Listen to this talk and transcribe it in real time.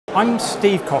I'm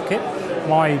Steve Cockett.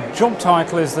 My job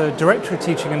title is the Director of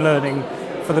Teaching and Learning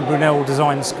for the Brunel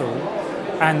Design School.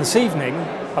 And this evening,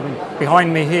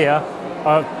 behind me here,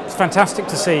 it's fantastic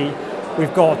to see.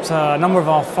 We've got a number of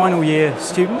our final year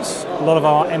students, a lot of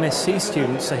our MSc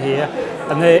students are here,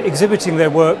 and they're exhibiting their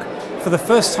work for the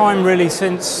first time really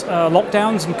since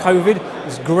lockdowns and COVID.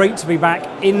 It's great to be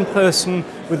back in person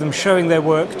with them showing their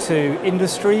work to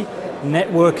industry,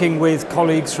 networking with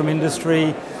colleagues from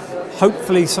industry.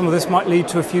 Hopefully some of this might lead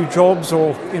to a few jobs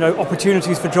or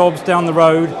opportunities for jobs down the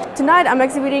road. Tonight I'm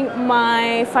exhibiting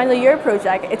my final year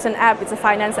project. It's an app, it's a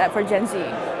finance app for Gen Z.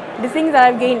 The thing that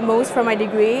I've gained most from my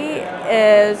degree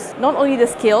is not only the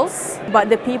skills, but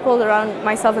the people around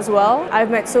myself as well.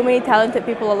 I've met so many talented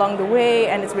people along the way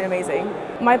and it's been amazing.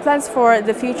 My plans for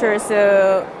the future is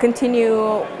to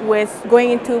continue with going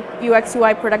into UX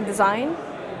UI product design,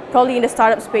 probably in the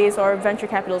startup space or venture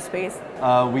capital space.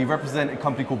 We represent a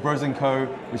company called Bros & Co,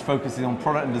 which focuses on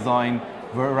product and design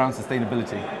around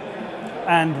sustainability.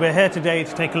 And we're here today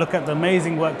to take a look at the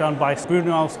amazing work done by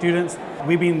Brunel students.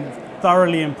 We've been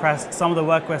thoroughly impressed. Some of the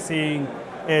work we're seeing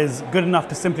is good enough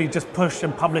to simply just push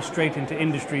and publish straight into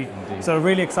industry. Indeed. So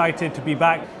really excited to be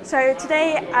back. So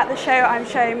today at the show I'm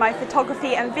showing my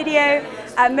photography and video.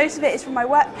 Most of it is from my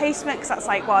work placement because that's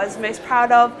like what I was most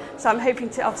proud of. So I'm hoping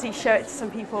to obviously show it to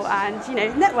some people and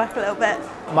network a little bit.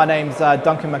 My name's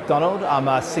Duncan MacDonald. I'm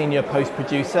a senior post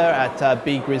producer at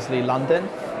B Grizzly London.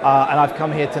 And I've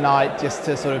come here tonight just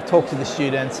to sort of talk to the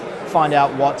students, find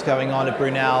out what's going on at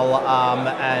Brunel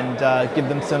and give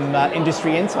them some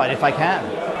industry insight if I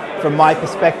can. From my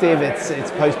perspective,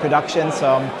 it's post-production,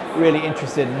 so I'm really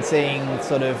interested in seeing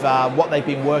sort of what they've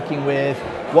been working with,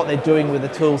 what they're doing with the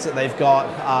tools that they've got,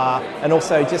 and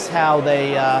also just how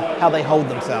they hold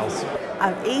themselves.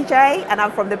 I'm EJ and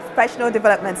I'm from the Professional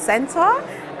Development Center.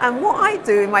 And what I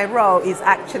do in my role is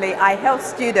actually I help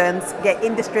students get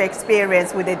industry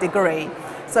experience with a degree.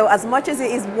 So as much as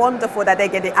it is wonderful that they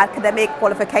get the academic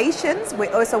qualifications, we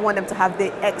also want them to have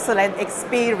the excellent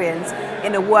experience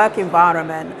in a work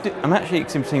environment. I'm actually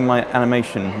exhibiting my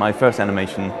animation, my first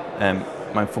animation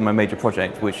for my major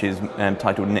project, which is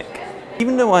titled Nick.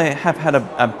 Even though I have had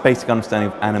a basic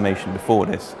understanding of animation before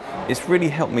this, it's really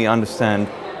helped me understand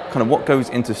kind of what goes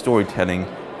into storytelling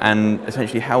and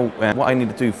essentially what I need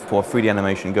to do for 3D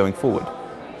animation going forward.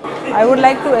 I would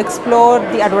like to explore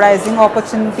the advertising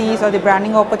opportunities or the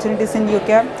branding opportunities in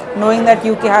UK, knowing that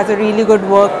UK has a really good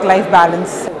work-life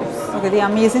balance. Okay, the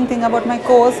amazing thing about my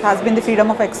course has been the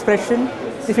freedom of expression,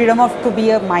 the freedom to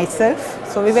be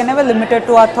myself. So we were never limited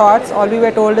to our thoughts. All we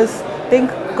were told is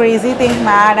think crazy, think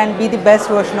mad and be the best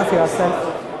version of yourself.